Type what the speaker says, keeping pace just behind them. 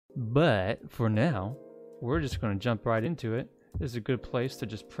But for now, we're just going to jump right into it. This is a good place to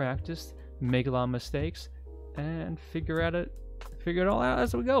just practice, make a lot of mistakes, and figure it all out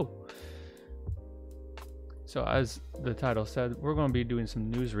as we go. So as the title said, we're going to be doing some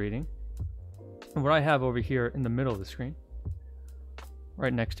news reading. And what I have over here in the middle of the screen,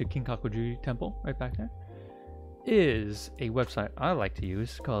 right next to Kinkakuji Temple, right back there, is a website I like to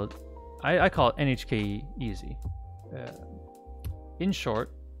use called, I call it NHK Easy. In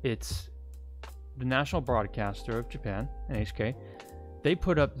short, it's the national broadcaster of Japan, NHK. They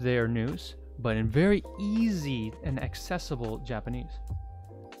put up their news, but in very easy and accessible Japanese.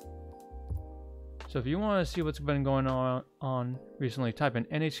 So if you want to see what's been going on recently, type in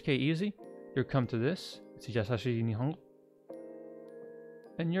NHK Easy. You'll come to this. It's Yasashi Nihongo.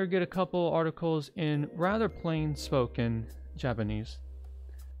 And you'll get a couple articles in rather plain spoken Japanese.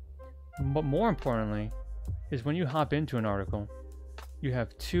 But more importantly is when you hop into an article, you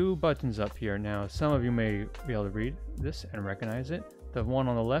have two buttons up here. Now, some of you may be able to read this and recognize it. The one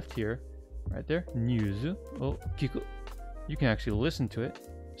on the left here, right there, news, kiku. You can actually listen to it,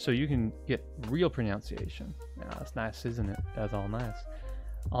 so you can get real pronunciation. Now, that's nice, isn't it? That's all nice.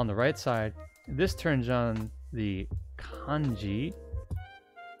 On the right side, this turns on the kanji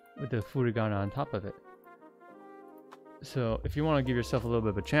with the furigana on top of it. So if you want to give yourself a little bit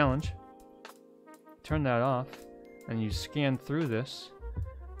of a challenge, turn that off and you scan through this.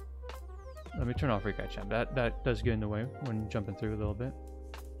 Let me turn off Rikai Chan. That does get in the way when jumping through a little bit.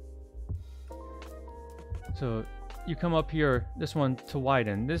 So you come up here, this one, to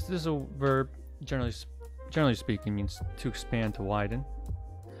widen. This is a verb, generally speaking, means to expand, to widen.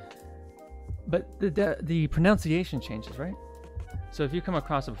 But the pronunciation changes, right? So if you come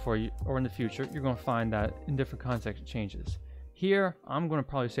across it before or in the future, you're going to find that in different contexts it changes. Here, I'm going to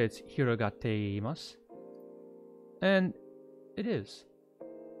probably say it's hirogateimasu. And it is.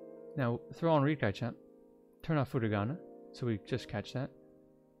 Now, throw on Rikai Chan. Turn off furigana, so we just catch that.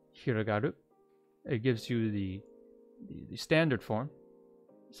 Hirogaru. It gives you the standard form.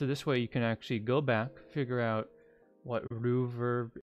 So this way you can actually go back, figure out what ru verb